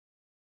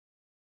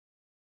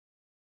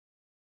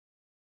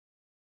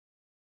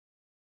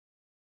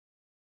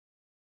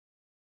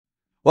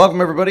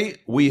Welcome, everybody.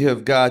 We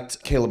have got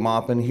Caleb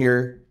Maupin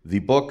here. The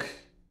book,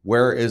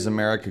 Where is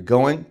America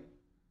Going?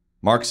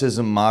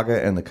 Marxism,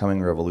 MAGA, and the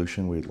Coming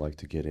Revolution. We'd like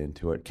to get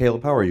into it.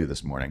 Caleb, how are you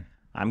this morning?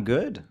 I'm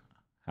good.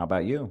 How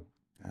about you?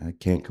 I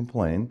can't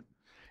complain.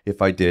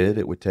 If I did,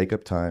 it would take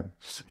up time.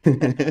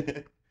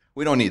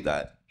 We don't need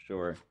that.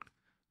 Sure.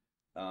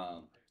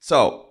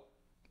 So,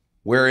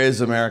 where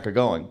is America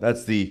going?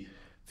 That's the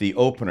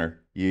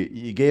opener.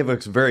 You gave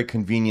us a very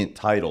convenient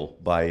title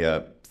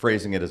by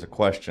phrasing it as a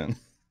question.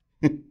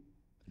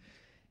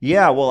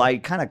 Yeah, well, I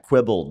kind of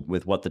quibbled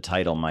with what the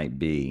title might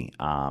be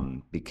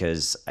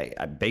because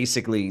I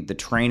basically, the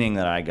training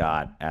that I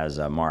got as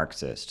a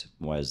Marxist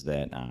was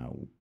that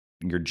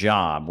your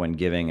job when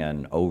giving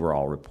an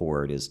overall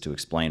report is to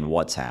explain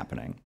what's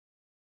happening,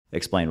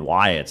 explain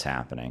why it's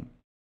happening,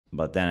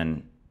 but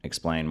then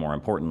explain, more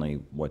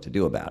importantly, what to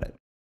do about it.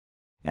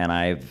 And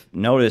I've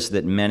noticed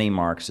that many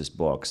Marxist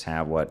books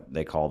have what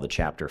they call the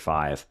Chapter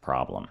 5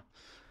 problem,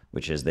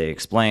 which is they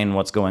explain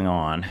what's going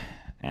on,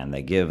 and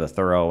they give a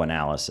thorough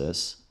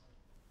analysis,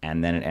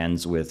 and then it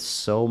ends with,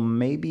 so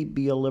maybe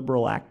be a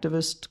liberal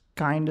activist,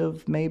 kind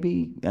of,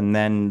 maybe? And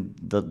then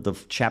the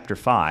Chapter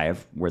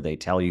 5, where they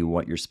tell you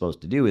what you're supposed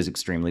to do, is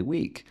extremely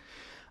weak.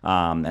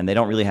 And they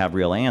don't really have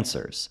real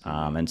answers.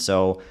 And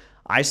so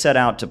I set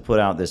out to put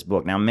out this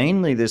book. Now,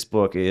 mainly this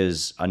book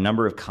is a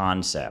number of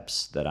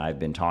concepts that I've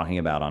been talking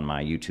about on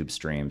my YouTube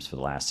streams for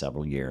the last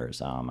several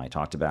years. I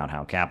talked about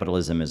how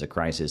capitalism is a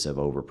crisis of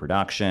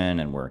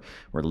overproduction, and we're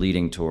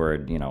leading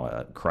toward,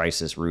 a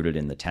crisis rooted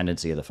in the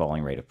tendency of the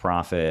falling rate of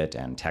profit,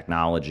 and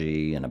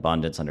technology and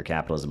abundance under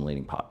capitalism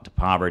leading to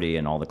poverty,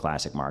 and all the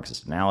classic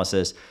Marxist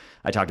analysis.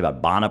 I talked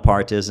about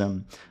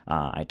Bonapartism.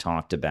 I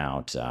talked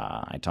about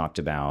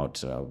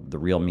the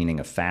real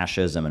meaning of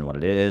fascism and what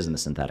it is, and the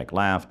synthetic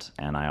left.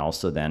 And I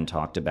also then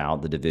talked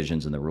about the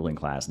divisions in the ruling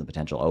class and the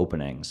potential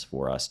openings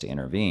for us to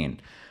intervene.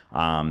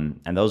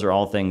 And those are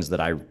all things that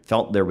I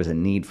felt there was a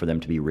need for them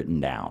to be written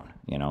down.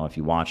 If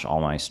you watch all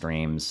my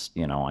streams,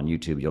 on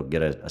YouTube, you'll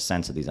get a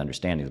sense of these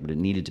understandings, but it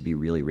needed to be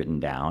really written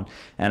down.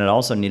 And it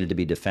also needed to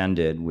be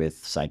defended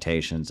with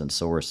citations and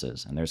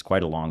sources. And there's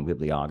quite a long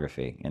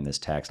bibliography in this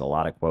text, a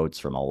lot of quotes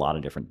from a lot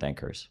of different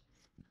thinkers.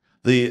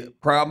 The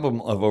problem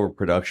of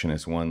overproduction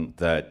is one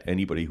that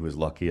anybody who was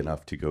lucky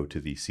enough to go to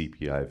the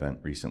CPI event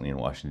recently in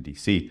Washington,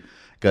 D.C.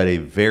 got a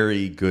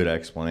very good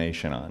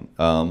explanation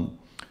on.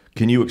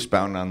 Can you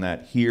expound on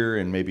that here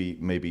and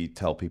maybe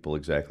tell people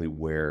exactly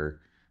where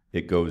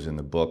it goes in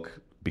the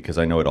book? Because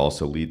I know it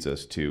also leads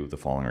us to the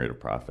falling rate of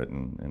profit.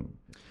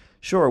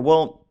 Sure.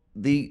 Well,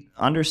 the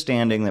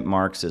understanding that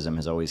Marxism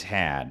has always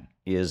had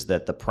is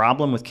that the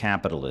problem with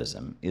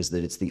capitalism is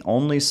that it's the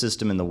only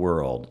system in the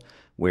world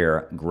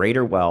where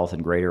greater wealth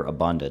and greater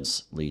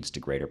abundance leads to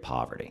greater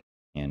poverty.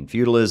 In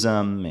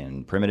feudalism,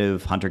 in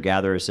primitive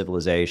hunter-gatherer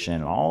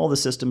civilization, all the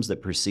systems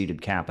that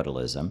preceded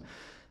capitalism,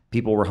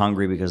 people were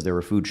hungry because there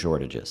were food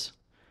shortages.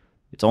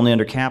 It's only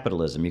under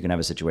capitalism you can have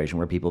a situation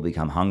where people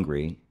become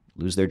hungry,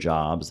 lose their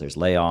jobs, there's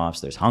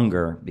layoffs, there's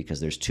hunger because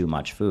there's too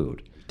much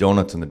food.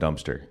 Donuts in the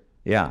dumpster.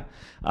 Yeah.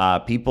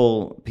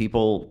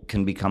 People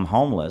can become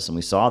homeless, and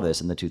we saw this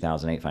in the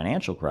 2008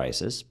 financial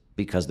crisis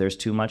because there's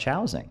too much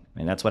housing.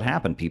 And that's what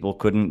happened. People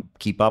couldn't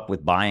keep up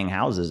with buying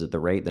houses at the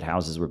rate that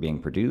houses were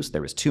being produced.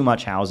 There was too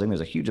much housing.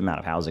 There's a huge amount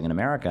of housing in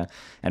America,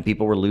 and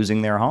people were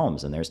losing their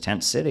homes, and there's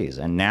tent cities.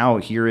 And now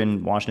here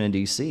in Washington,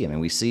 D.C.,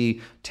 we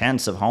see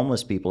tents of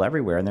homeless people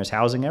everywhere, and there's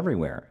housing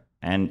everywhere.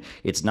 And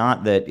it's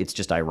not that it's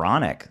just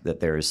ironic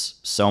that there's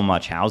so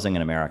much housing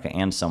in America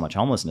and so much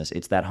homelessness.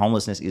 It's that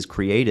homelessness is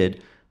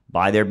created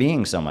by there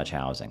being so much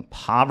housing.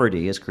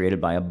 Poverty is created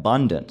by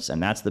abundance,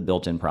 and that's the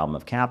built-in problem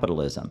of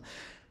capitalism.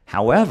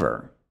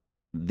 However,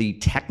 the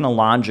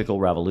technological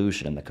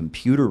revolution and the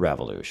computer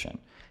revolution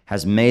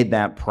has made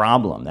that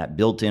problem, that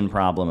built-in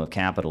problem of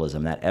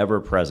capitalism, that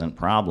ever-present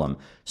problem,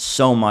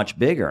 so much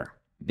bigger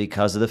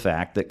because of the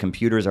fact that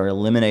computers are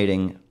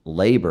eliminating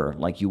labor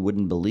like you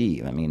wouldn't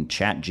believe.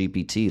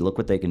 ChatGPT, look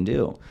what they can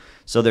do.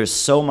 So there's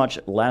so much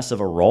less of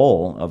a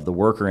role of the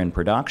worker in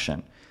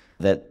production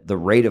that the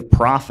rate of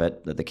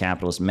profit that the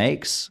capitalist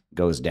makes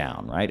goes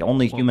down, right?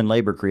 Only human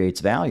labor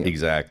creates value.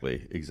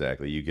 Exactly.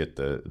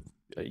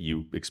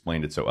 You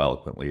explained it so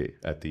eloquently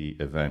at the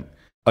event.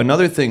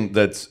 Another thing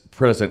that's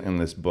present in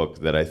this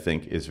book that I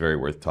think is very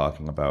worth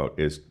talking about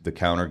is the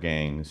counter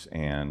gangs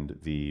and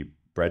the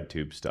bread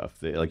tube stuff.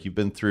 You've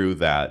been through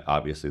that.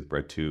 Obviously, the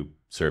bread tube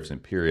serves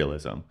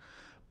imperialism,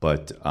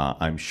 but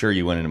I'm sure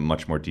you went into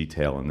much more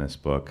detail in this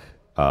book.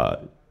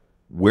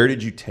 Where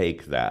did you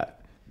take that?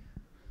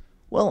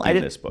 Well, I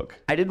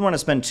didn't want to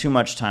spend too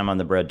much time on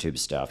the bread tube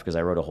stuff because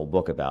I wrote a whole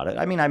book about it.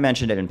 I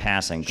mentioned it in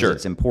passing because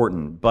it's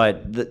important.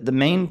 But the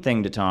main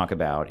thing to talk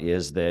about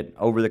is that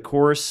over the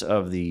course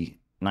of the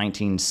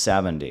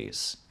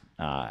 1970s,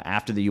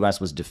 after the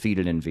U.S. was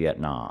defeated in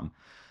Vietnam,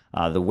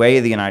 the way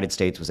the United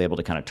States was able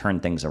to kind of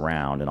turn things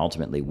around and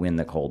ultimately win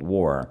the Cold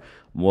War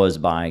was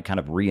by kind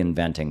of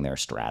reinventing their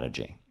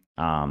strategy.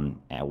 And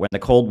when the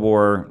Cold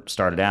War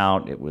started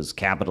out, it was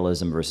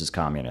capitalism versus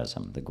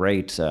communism. The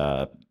great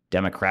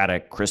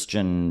democratic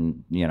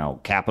Christian,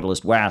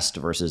 capitalist West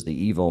versus the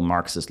evil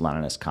Marxist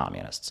Leninist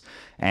communists.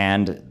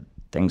 And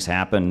things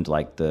happened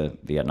like the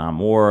Vietnam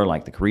War,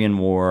 like the Korean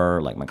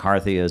War, like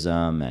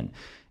McCarthyism, and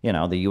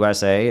the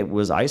USA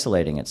was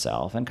isolating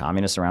itself, and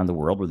communists around the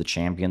world were the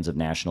champions of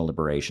national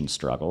liberation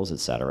struggles, et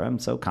cetera. And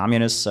so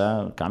communists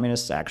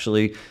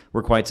actually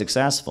were quite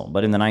successful.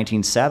 But in the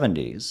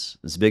 1970s,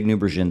 Zbigniew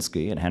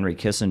Brzezinski and Henry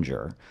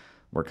Kissinger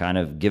were kind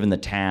of given the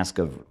task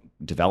of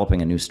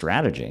developing a new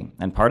strategy.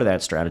 And part of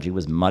that strategy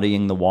was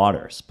muddying the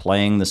waters,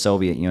 playing the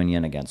Soviet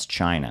Union against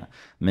China,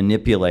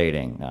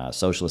 manipulating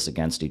socialists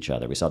against each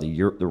other. We saw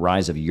the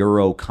rise of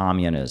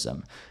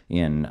Euro-communism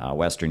in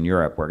Western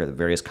Europe, where the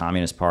various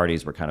communist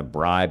parties were kind of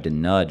bribed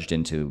and nudged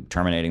into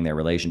terminating their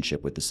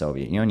relationship with the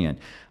Soviet Union.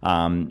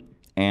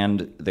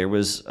 And there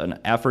was an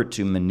effort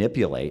to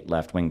manipulate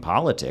left-wing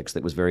politics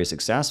that was very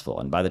successful.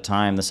 And by the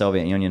time the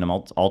Soviet Union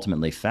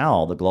ultimately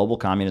fell, the global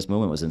communist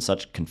movement was in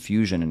such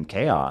confusion and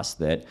chaos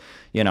that,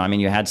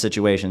 you had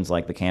situations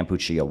like the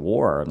Kampuchea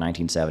War of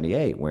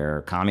 1978,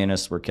 where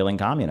communists were killing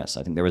communists.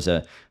 I think there was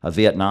a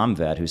Vietnam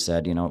vet who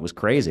said, it was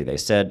crazy. They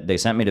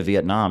sent me to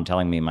Vietnam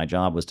telling me my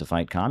job was to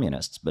fight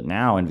communists. But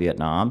now in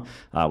Vietnam,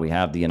 we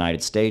have the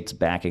United States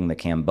backing the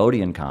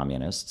Cambodian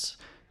communists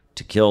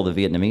to kill the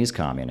Vietnamese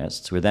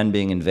communists, who are then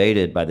being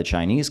invaded by the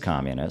Chinese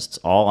communists,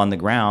 all on the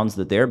grounds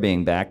that they're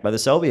being backed by the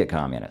Soviet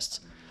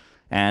communists.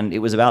 And it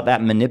was about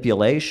that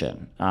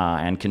manipulation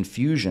and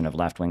confusion of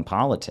left-wing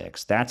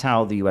politics. That's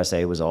how the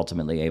USA was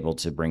ultimately able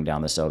to bring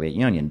down the Soviet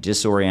Union,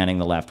 disorienting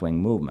the left-wing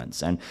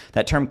movements. And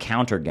that term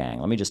counter-gang,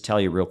 let me just tell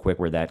you real quick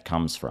where that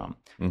comes from.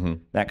 Mm-hmm.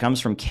 That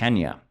comes from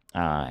Kenya.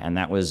 And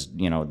that was,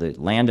 the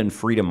Land and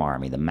Freedom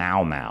Army, the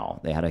Mau Mau.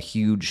 They had a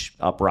huge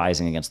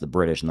uprising against the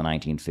British in the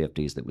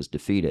 1950s that was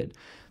defeated.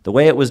 The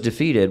way it was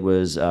defeated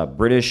was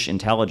British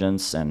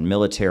intelligence and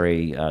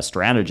military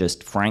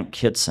strategist Frank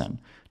Kitson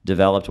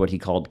developed what he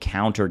called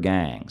counter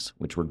gangs,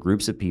 which were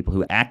groups of people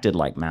who acted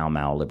like Mau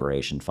Mau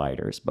liberation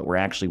fighters, but were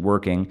actually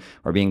working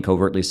or being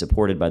covertly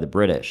supported by the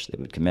British. They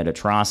would commit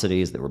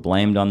atrocities that were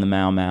blamed on the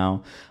Mau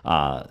Mau.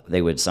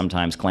 They would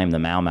sometimes claim the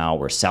Mau Mau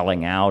were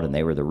selling out and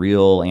they were the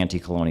real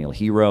anti-colonial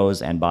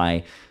heroes. And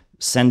by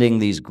sending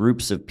these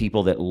groups of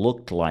people that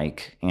looked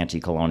like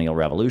anti-colonial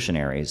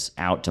revolutionaries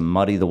out to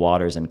muddy the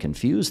waters and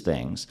confuse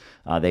things,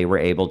 they were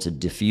able to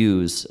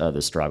diffuse the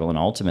struggle. And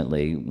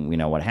ultimately, we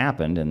know what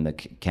happened, and the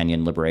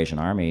Kenyan Liberation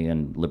Army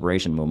and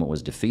liberation movement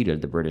was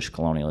defeated. The British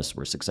colonialists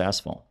were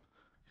successful.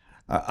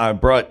 I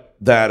brought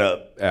that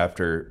up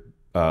after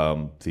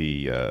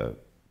the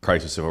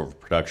crisis of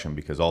overproduction,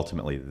 because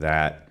ultimately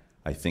that,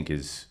 I think,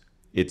 is...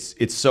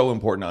 It's so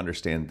important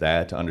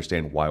to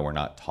understand why we're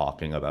not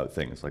talking about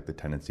things like the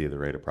tendency of the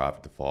rate of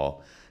profit to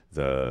fall,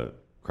 the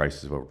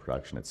crisis of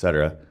overproduction, et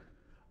cetera.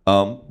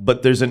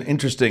 But there's an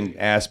interesting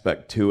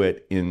aspect to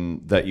it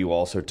in that you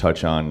also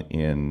touch on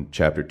in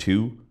chapter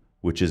 2,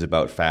 which is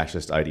about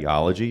fascist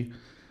ideology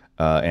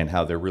and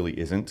how there really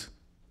isn't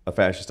a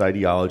fascist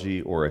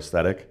ideology or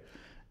aesthetic.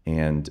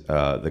 And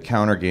the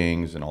counter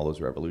gangs and all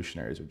those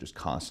revolutionaries are just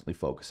constantly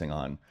focusing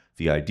on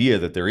the idea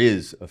that there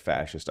is a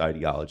fascist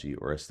ideology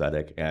or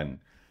aesthetic, and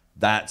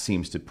that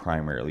seems to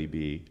primarily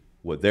be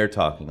what they're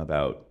talking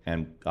about.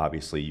 And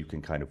obviously you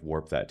can kind of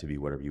warp that to be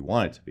whatever you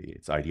want it to be.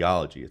 It's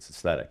ideology, it's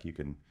aesthetic.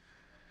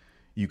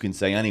 You can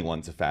say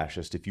anyone's a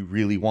fascist if you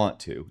really want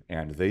to,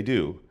 and they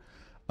do.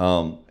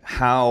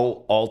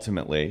 How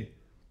ultimately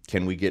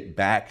can we get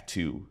back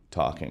to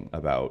talking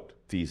about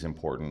these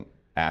important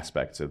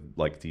aspects of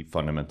like the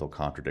fundamental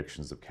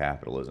contradictions of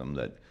capitalism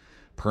that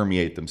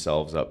permeate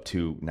themselves up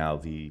to now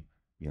the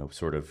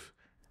sort of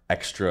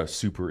extra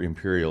super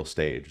imperial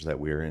stage that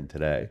we're in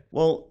today?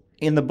 Well,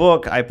 in the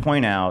book, I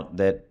point out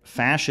that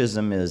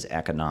fascism is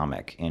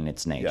economic in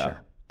its nature. Yeah.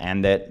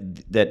 And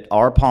that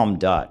R. Palm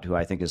Dutt, who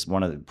I think is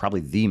probably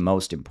the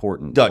most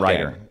important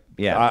writer. Gang.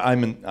 Yeah,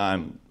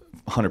 I'm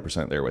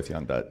 100% there with you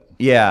on Dutt.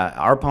 Yeah,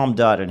 R. Palm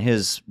Dutt in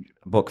his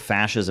book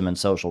Fascism and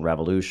Social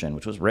Revolution,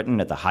 which was written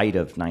at the height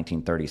of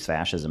 1930s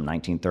fascism,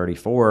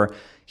 1934,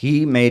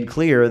 he made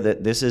clear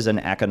that this is an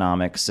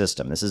economic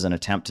system. This is an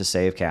attempt to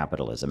save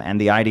capitalism. And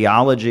the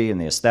ideology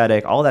and the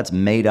aesthetic, all that's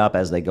made up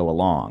as they go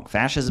along.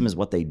 Fascism is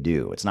what they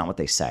do. It's not what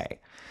they say.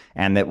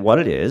 And that what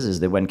it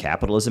is that when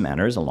capitalism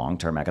enters a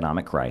long-term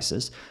economic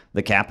crisis,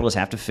 the capitalists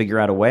have to figure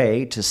out a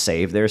way to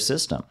save their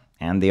system.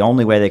 And the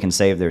only way they can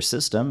save their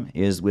system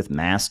is with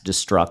mass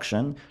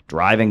destruction,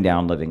 driving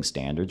down living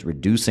standards,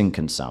 reducing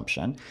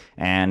consumption.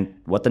 And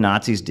what the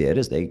Nazis did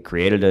is they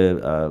created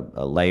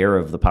a layer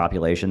of the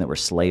population that were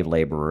slave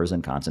laborers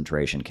in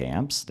concentration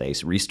camps. They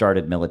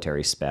restarted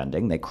military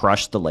spending. They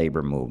crushed the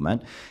labor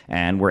movement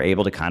and were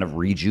able to kind of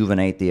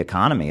rejuvenate the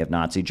economy of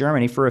Nazi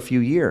Germany for a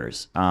few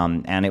years.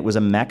 And it was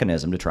a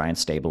mechanism to try and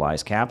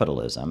stabilize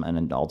capitalism.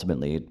 And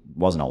ultimately, it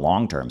wasn't a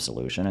long-term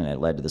solution, and it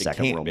led to the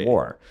Second World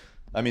War.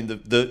 I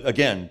mean,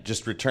 again,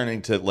 just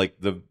returning to like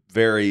the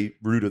very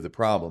root of the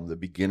problem, the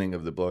beginning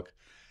of the book,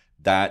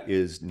 that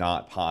is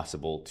not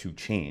possible to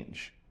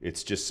change.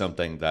 It's just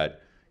something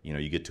that,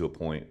 you get to a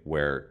point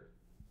where,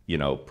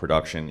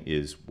 production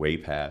is way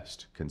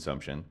past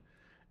consumption,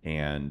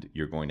 and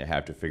you're going to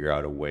have to figure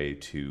out a way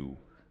to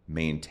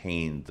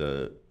maintain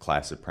the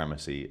class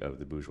supremacy of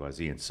the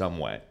bourgeoisie in some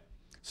way.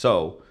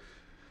 So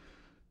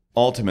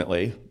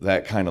ultimately,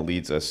 that kind of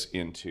leads us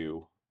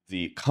into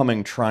the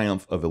coming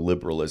triumph of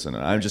illiberalism. And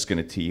I'm just going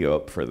to tee you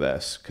up for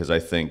this because I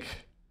think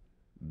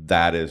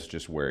that is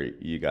just where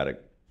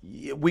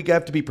we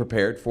have to be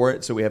prepared for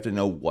it. So we have to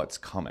know what's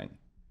coming.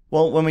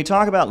 Well, when we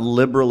talk about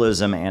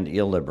liberalism and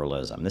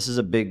illiberalism, this is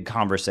a big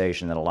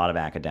conversation that a lot of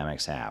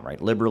academics have,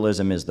 right?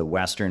 Liberalism is the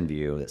Western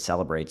view that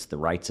celebrates the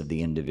rights of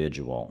the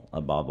individual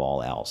above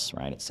all else,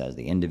 right? It says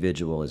the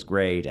individual is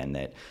great and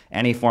that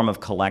any form of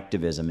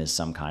collectivism is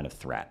some kind of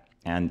threat.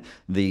 And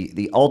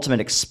the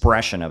ultimate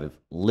expression of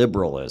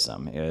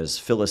liberalism is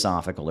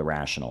philosophical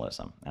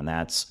irrationalism, and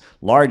that's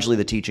largely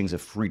the teachings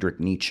of Friedrich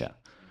Nietzsche.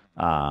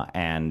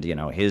 And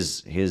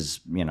his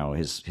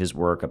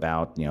work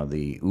about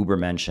the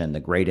Übermenschen, the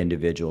great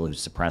individual who's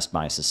suppressed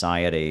by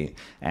society,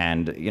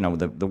 and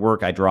the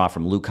work I draw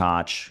from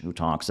Lukács, who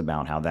talks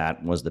about how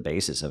that was the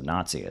basis of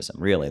Nazism.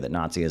 Really, that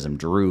Nazism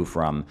drew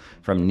from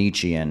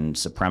Nietzschean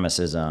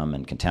supremacism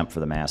and contempt for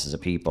the masses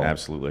of people.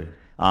 Absolutely.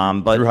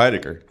 But through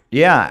Heidegger.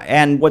 Yeah,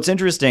 and what's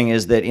interesting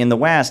is that in the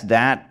West,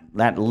 that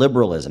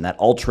liberalism, that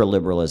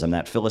ultra-liberalism,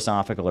 that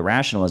philosophical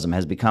irrationalism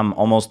has become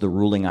almost the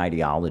ruling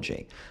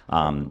ideology.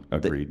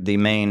 Agreed. The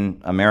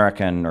main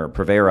American or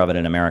purveyor of it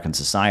in American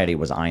society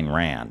was Ayn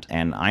Rand.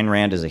 And Ayn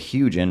Rand is a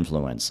huge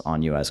influence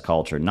on U.S.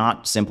 culture,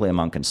 not simply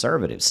among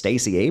conservatives.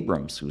 Stacey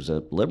Abrams, who's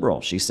a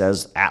liberal, she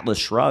says Atlas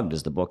Shrugged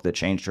is the book that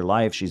changed her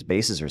life. She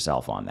bases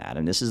herself on that.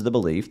 And this is the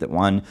belief that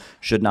one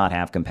should not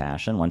have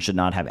compassion, one should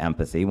not have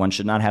empathy, one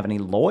should not have any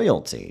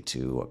loyalty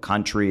to a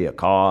country, a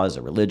cause,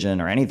 a religion,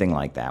 or anything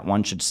like that.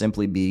 One should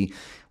simply be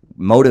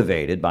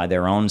motivated by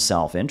their own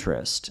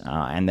self-interest,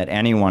 and that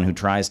anyone who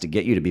tries to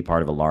get you to be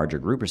part of a larger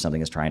group or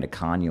something is trying to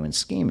con you and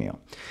scheme you.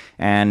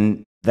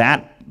 And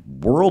that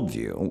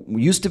worldview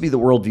used to be the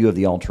worldview of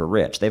the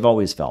ultra-rich. They've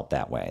always felt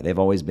that way. They've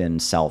always been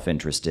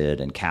self-interested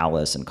and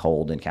callous and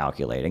cold and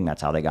calculating.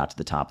 That's how they got to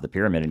the top of the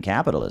pyramid in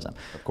capitalism.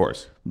 Of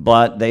course.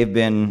 But they've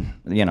been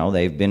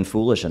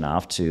foolish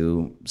enough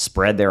to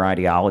spread their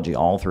ideology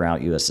all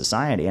throughout U.S.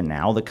 society, and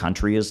now the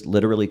country is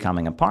literally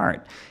coming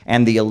apart.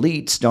 And the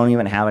elites don't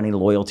even have any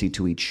loyalty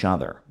to each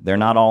other. They're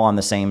not all on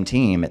the same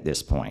team at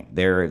this point.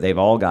 They've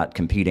all got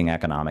competing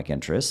economic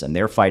interests, and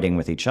they're fighting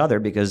with each other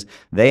because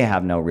they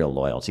have no real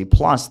loyalty.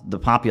 Plus, the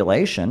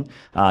population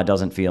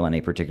doesn't feel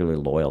any particular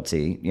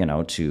loyalty,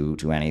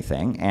 to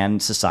anything,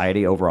 and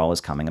society overall is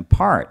coming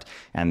apart.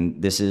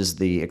 And this is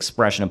the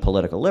expression of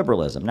political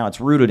liberalism. Now, it's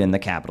rooted in the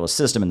capitalist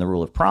system and the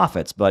rule of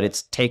profits, but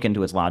it's taken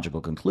to its logical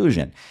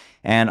conclusion.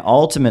 And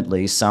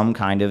ultimately, some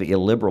kind of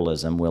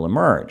illiberalism will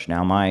emerge.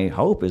 Now, my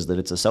hope is that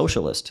it's a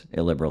socialist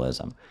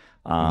illiberalism.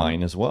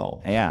 Mine as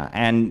well. Yeah,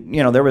 and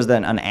there was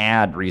then an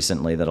ad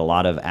recently that a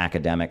lot of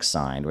academics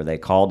signed where they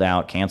called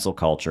out cancel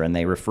culture and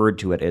they referred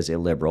to it as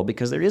illiberal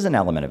because there is an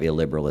element of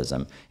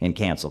illiberalism in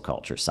cancel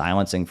culture,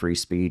 silencing free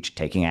speech,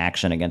 taking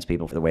action against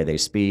people for the way they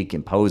speak,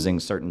 imposing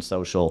certain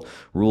social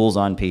rules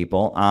on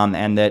people,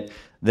 and that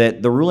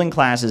the ruling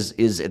class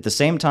is at the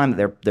same time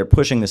that they're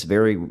pushing this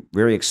very,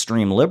 very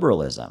extreme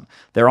liberalism,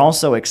 they're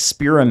also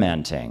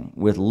experimenting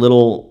with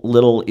little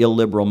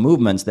illiberal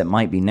movements that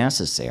might be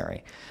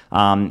necessary.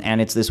 And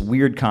it's this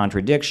weird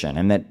contradiction.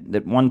 And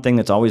that one thing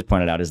that's always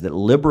pointed out is that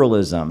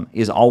liberalism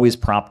is always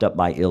propped up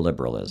by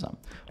illiberalism.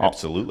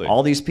 Absolutely.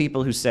 All these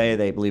people who say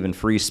they believe in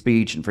free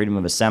speech and freedom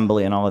of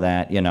assembly and all of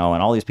that, and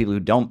all these people who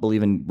don't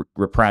believe in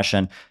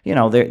repression,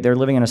 they're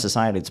living in a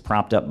society that's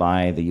propped up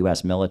by the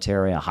U.S.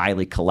 military, a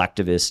highly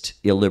collectivist,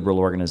 illiberal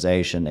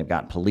organization. They've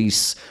got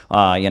police,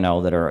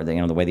 that are,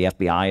 the way the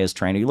FBI is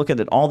trained. You look at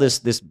it, all this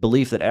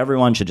belief that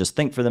everyone should just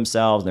think for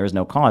themselves. There is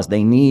no cause.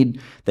 They need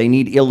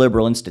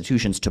illiberal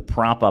institutions to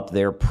prop up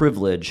their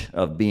privilege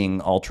of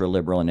being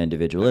ultra-liberal and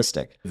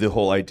individualistic. The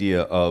whole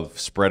idea of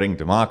spreading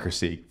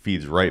democracy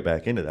feeds right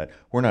back into that.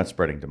 We're not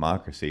spreading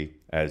democracy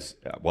as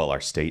well. Our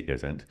state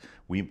isn't.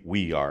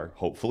 We are,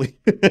 hopefully,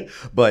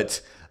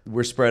 but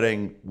we're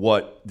spreading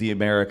what the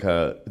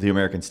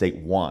American state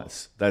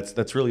wants.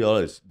 That's really all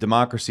it is.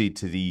 Democracy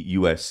to the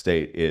U.S.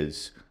 state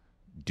is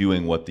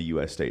doing what the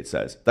U.S. state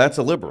says. That's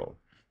a liberal.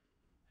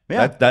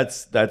 Yeah,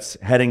 that's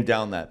heading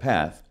down that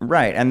path,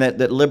 right? And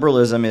that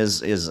liberalism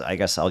is I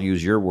guess I'll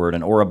use your word,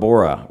 an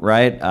Ouroboros,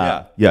 right?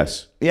 Yeah.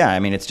 Yes. Yeah. I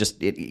mean, it's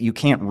just you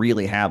can't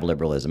really have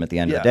liberalism at the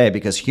end of the day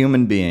because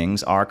human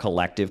beings are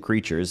collective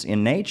creatures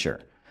in nature.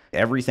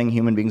 Everything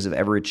human beings have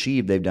ever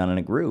achieved, they've done in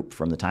a group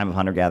from the time of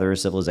hunter-gatherer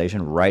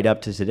civilization right up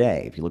to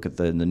today. If you look at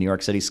the New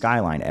York City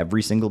skyline,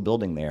 every single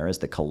building there is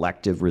the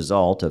collective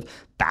result of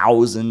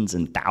thousands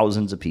and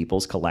thousands of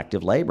people's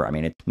collective labor. I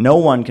mean, no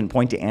one can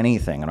point to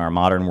anything in our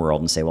modern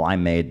world and say, well, I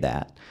made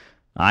that.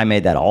 I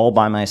made that all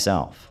by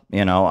myself.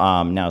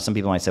 Now some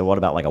people might say, what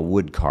about like a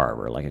wood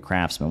carver, like a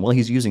craftsman? Well,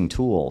 he's using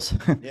tools.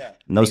 Yeah,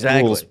 and those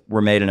exactly. tools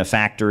were made in a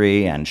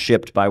factory and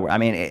shipped by,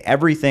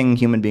 everything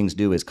human beings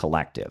do is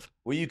collective.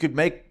 Well, you could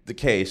make the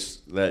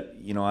case that,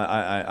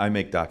 I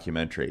make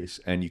documentaries,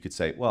 and you could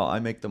say, well, I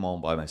make them all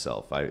by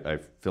myself. I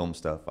film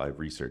stuff, I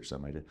research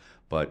them, I did.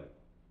 But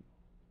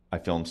I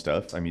film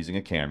stuff. I'm using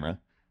a camera.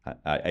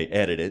 I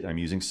edit it. I'm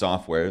using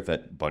software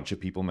that a bunch of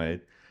people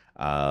made.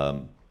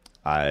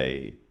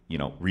 I,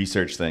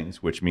 research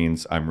things, which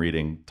means I'm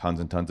reading tons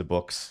and tons of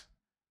books,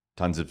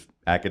 tons of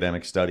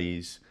academic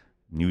studies,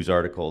 news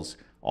articles.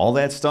 All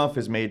that stuff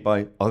is made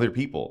by other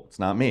people. It's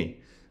not me.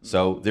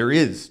 So there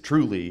is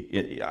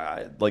truly,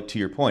 like to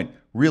your point,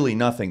 really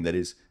nothing that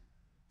is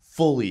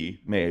fully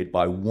made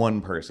by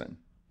one person.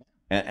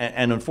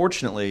 And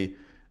unfortunately,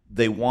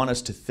 they want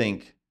us to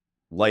think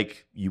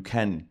like you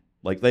can,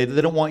 like they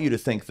don't want you to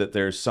think that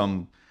there's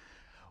some,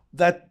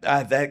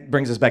 that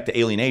brings us back to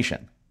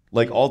alienation.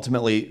 Like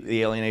ultimately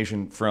the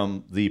alienation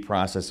from the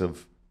process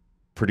of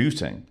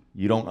producing.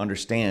 You don't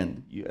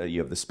understand, you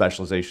have the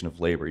specialization of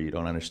labor. You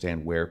don't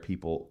understand where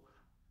people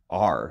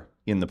are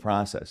in the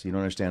process. You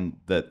don't understand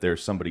that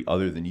there's somebody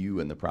other than you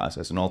in the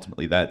process. And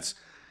ultimately that's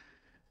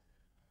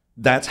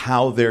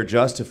how they're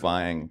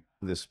justifying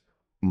this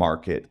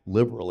market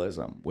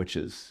liberalism, which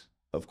is,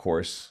 of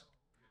course,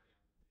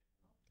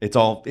 it's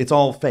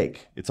all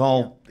fake.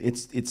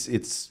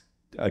 It's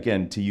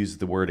again, to use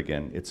the word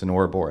again, it's an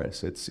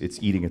Ouroboros.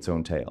 It's eating its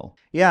own tail.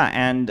 Yeah,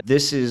 and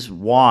this is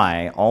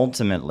why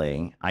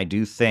ultimately I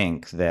do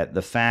think that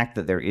the fact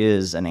that there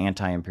is an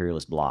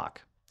anti-imperialist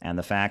bloc and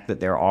the fact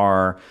that there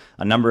are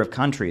a number of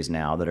countries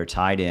now that are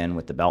tied in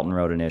with the Belt and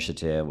Road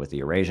Initiative, with the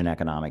Eurasian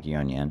Economic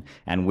Union,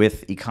 and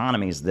with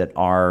economies that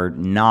are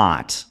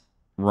not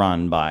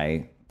run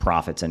by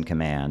profits and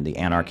command, the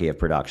anarchy of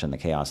production, the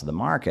chaos of the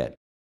market,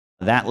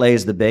 that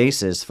lays the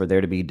basis for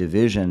there to be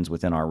divisions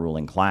within our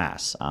ruling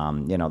class.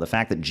 The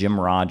fact that Jim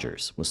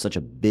Rogers was such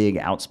a big,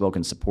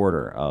 outspoken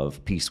supporter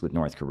of peace with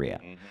North Korea.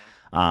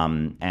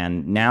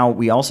 And now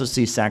we also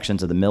see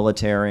sections of the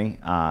military,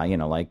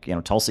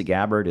 Tulsi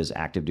Gabbard is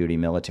active duty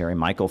military.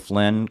 Michael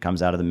Flynn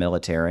comes out of the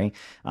military.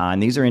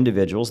 And these are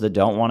individuals that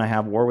don't want to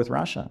have war with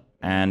Russia.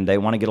 And they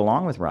want to get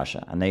along with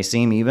Russia. And they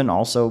seem even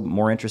also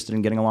more interested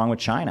in getting along with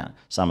China,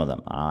 some of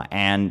them.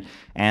 And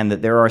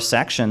that there are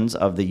sections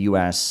of the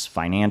U.S.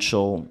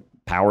 financial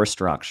power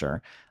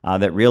structure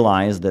that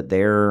realize that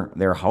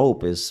their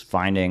hope is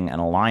finding an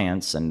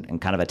alliance and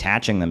kind of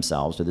attaching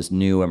themselves to this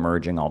new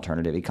emerging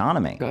alternative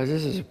economy. Because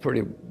this is a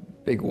pretty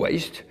big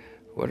waste.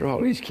 What are all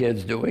these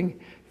kids doing?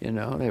 They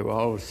were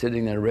all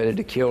sitting there ready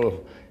to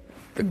kill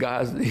the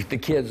guys, the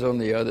kids on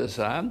the other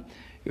side.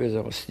 It was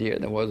austere,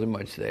 there wasn't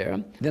much there.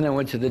 Then I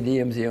went to the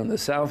DMZ on the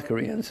South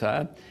Korean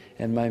side,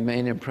 and my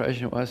main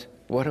impression was,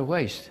 what a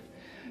waste.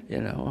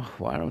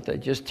 Why don't they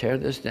just tear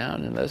this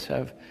down and let's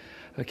have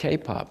a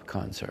K-pop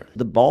concert?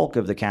 The bulk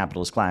of the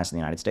capitalist class in the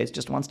United States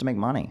just wants to make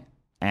money.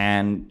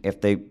 And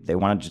if they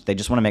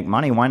just want to make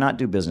money, why not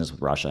do business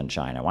with Russia and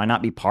China? Why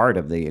not be part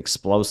of the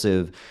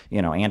explosive,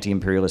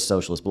 anti-imperialist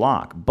socialist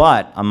bloc?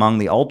 But among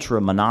the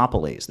ultra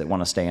monopolies that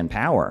want to stay in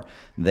power,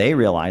 they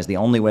realize the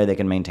only way they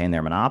can maintain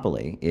their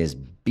monopoly is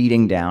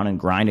beating down and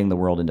grinding the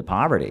world into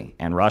poverty.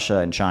 And Russia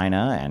and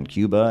China and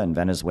Cuba and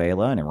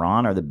Venezuela and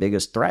Iran are the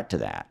biggest threat to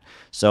that.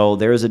 So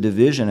there is a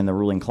division in the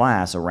ruling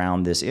class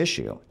around this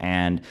issue.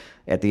 And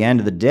at the end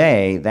of the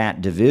day,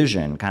 that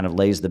division kind of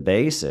lays the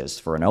basis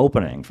for an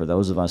opening for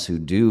those of us who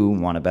do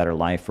want a better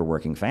life for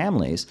working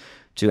families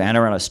to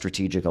enter a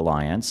strategic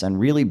alliance and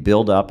really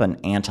build up an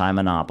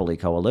anti-monopoly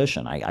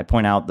coalition. I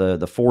point out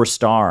the 4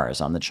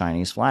 stars on the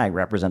Chinese flag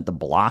represent the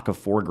block of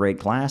 4 great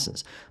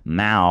classes.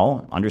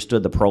 Mao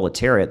understood the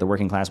proletariat, the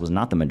working class, was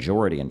not the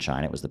majority in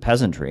China, it was the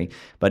peasantry,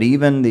 but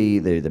even the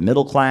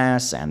middle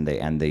class and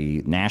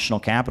the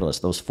national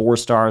capitalists, those 4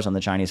 stars on the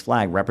Chinese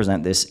flag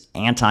represent this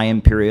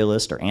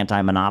anti-imperialist or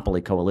anti-monopoly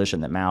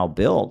coalition that Mao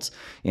built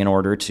in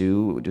order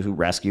to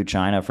rescue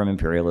China from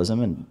imperialism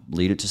and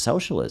lead it to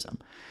socialism.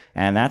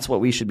 And that's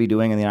what we should be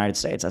doing in the United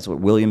States. That's what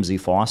William Z.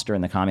 Foster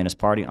and the Communist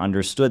Party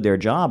understood their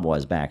job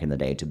was back in the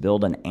day, to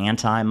build an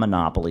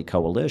anti-monopoly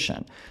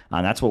coalition.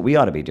 And that's what we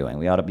ought to be doing.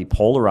 We ought to be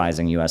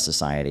polarizing U.S.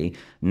 society,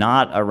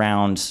 not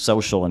around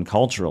social and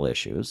cultural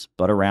issues,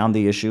 but around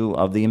the issue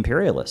of the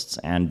imperialists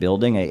and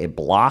building a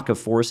block of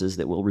forces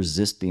that will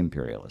resist the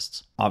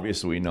imperialists.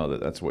 Obviously, we know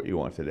that that's what you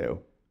want to do.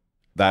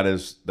 That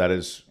is,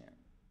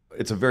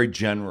 it's a very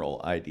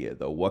general idea,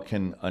 though. What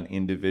can an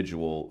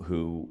individual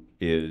who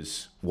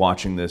is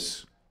watching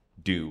this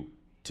do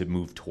to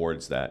move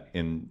towards that,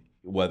 in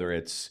whether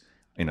it's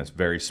in a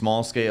very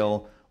small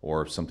scale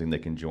or something they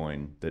can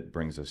join that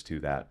brings us to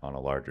that on a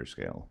larger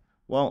scale?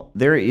 Well,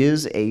 there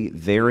is a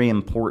very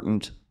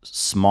important,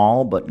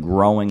 small but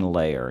growing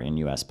layer in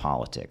U.S.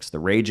 politics. The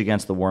Rage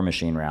Against the War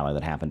Machine rally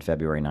that happened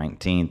February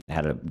 19th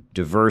had a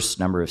diverse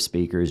number of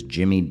speakers.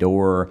 Jimmy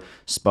Dore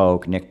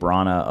spoke, Nick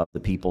Brana of the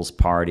People's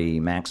Party,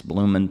 Max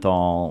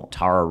Blumenthal,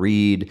 Tara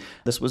Reid.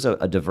 This was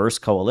a diverse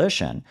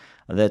coalition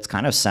that's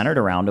kind of centered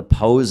around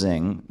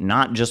opposing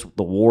not just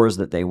the wars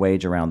that they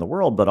wage around the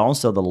world, but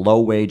also the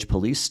low-wage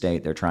police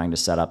state they're trying to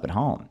set up at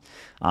home.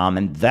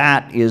 And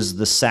that is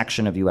the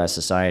section of U.S.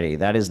 society.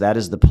 That is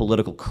the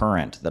political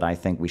current that I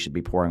think we should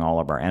be pouring all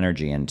of our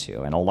energy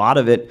into. And a lot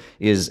of it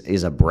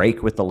is a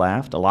break with the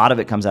left. A lot of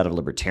it comes out of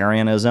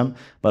libertarianism.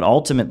 But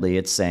ultimately,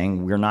 it's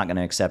saying we're not going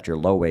to accept your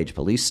low-wage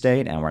police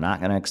state, and we're not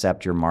going to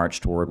accept your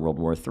march toward World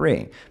War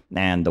III.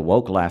 And the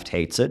woke left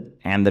hates it,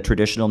 and the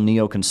traditional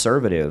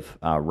neoconservative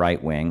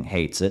right wing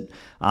hates it.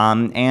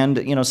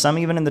 And some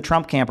even in the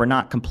Trump camp are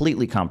not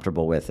completely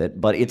comfortable with it,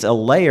 but it's a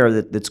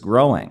layer that's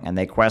growing, and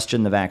they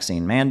question the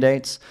vaccine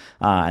mandates,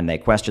 and they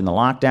question the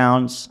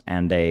lockdowns,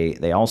 and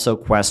they also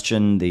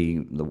question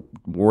the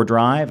war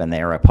drive, and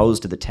they are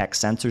opposed to the tech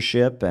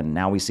censorship. And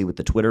now we see with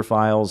the Twitter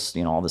files,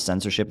 all the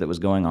censorship that was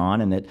going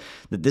on, and that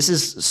this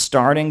is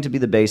starting to be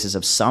the basis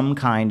of some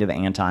kind of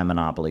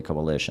anti-monopoly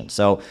coalition.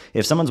 So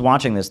if someone's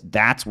watching this,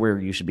 that's where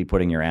you should be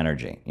putting your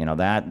energy.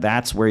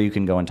 That's where you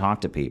can go and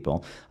talk to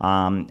people.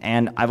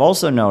 And I've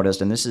also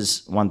noticed, and this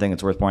is one thing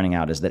that's worth pointing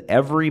out, is that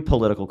every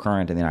political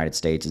current in the United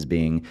States is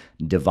being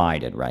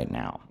divided right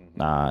now.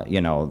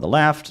 The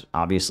left,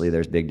 obviously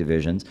there's big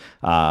divisions,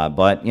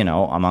 but,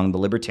 among the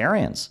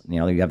libertarians,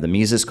 you have the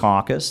Mises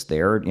Caucus,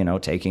 they're,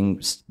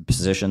 taking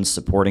positions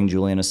supporting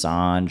Julian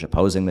Assange,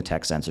 opposing the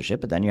tech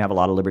censorship, but then you have a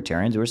lot of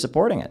libertarians who are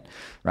supporting it,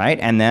 right?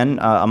 And then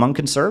among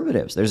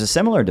conservatives, there's a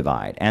similar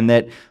divide. And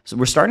so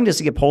we're starting to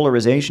see a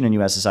polarization in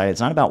U.S. society.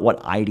 It's not about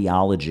what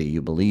ideology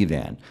you believe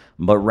in,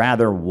 but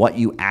rather what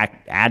you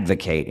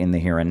advocate in the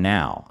here and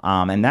now.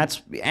 And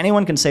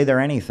anyone can say they're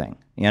anything.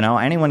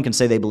 Anyone can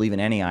say they believe in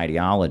any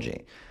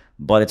ideology,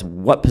 but it's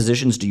what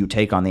positions do you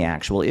take on the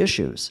actual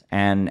issues?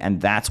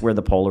 And that's where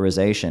the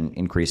polarization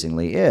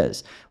increasingly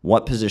is.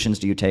 What positions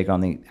do you take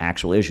on the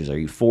actual issues? Are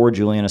you for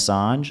Julian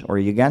Assange or are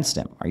you against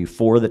him? Are you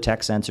for the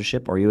tech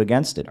censorship or are you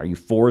against it? Are you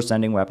for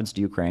sending weapons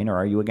to Ukraine or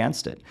are you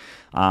against it?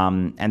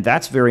 And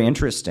that's very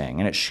interesting.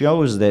 And it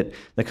shows that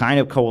the kind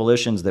of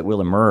coalitions that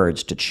will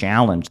emerge to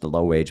challenge the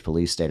low-wage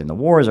police state and the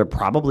wars are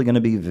probably going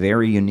to be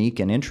very unique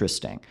and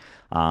interesting.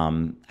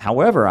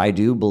 However, I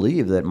do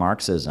believe that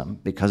Marxism,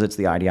 because it's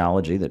the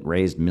ideology that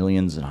raised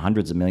millions and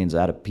hundreds of millions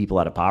of people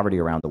out of poverty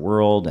around the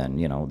world, and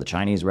the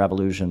Chinese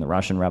Revolution, the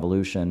Russian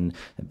Revolution,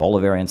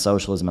 Bolivarian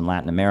socialism in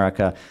Latin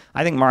America,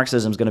 I think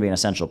Marxism is going to be an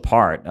essential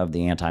part of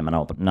the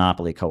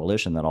anti-monopoly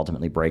coalition that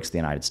ultimately breaks the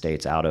United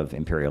States out of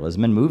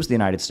imperialism and moves the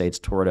United States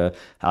toward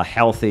a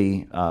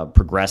healthy,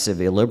 progressive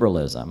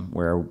illiberalism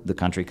where the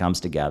country comes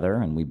together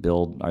and we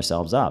build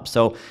ourselves up.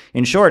 So,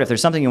 in short, if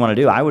there's something you want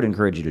to do, I would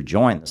encourage you to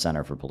join the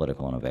Center for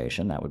Political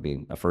Innovation. That would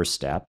be a first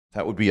step.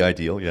 That would be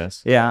ideal,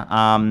 yes. Yeah,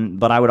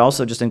 but I would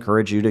also just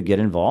encourage you to get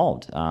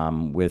involved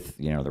with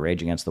the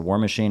Rage Against the War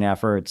Machine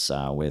efforts,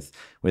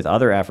 with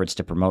other efforts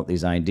to promote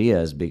these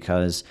ideas,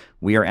 because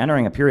we are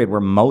entering a period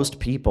where most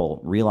people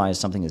realize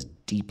something is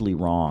deeply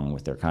wrong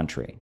with their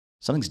country.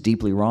 Something's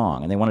deeply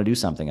wrong, and they want to do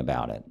something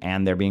about it.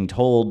 And they're being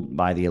told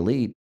by the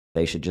elite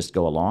they should just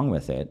go along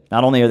with it.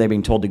 Not only are they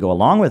being told to go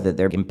along with it,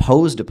 they're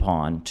imposed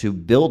upon to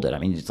build it. I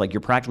mean, it's like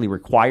you're practically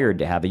required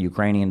to have a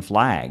Ukrainian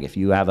flag. If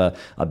you have a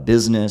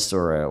business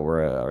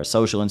or a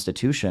social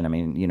institution, I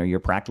mean, you're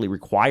practically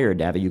required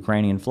to have a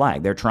Ukrainian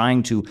flag. They're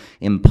trying to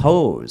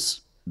impose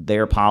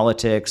their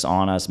politics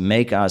on us,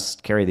 make us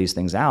carry these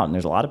things out. And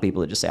there's a lot of people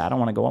that just say, I don't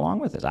want to go along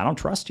with this. I don't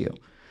trust you.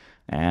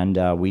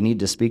 And we need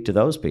to speak to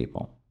those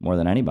people more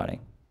than anybody.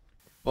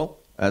 Well,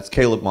 that's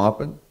Caleb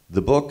Maupin.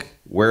 The book,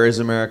 Where is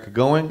America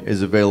Going?,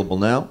 is available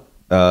now.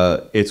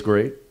 It's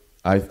great.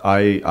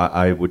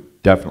 I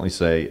would definitely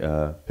say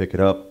pick it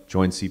up,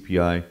 join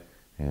CPI,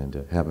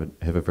 and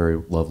have a very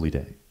lovely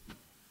day.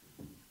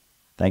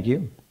 Thank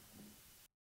you.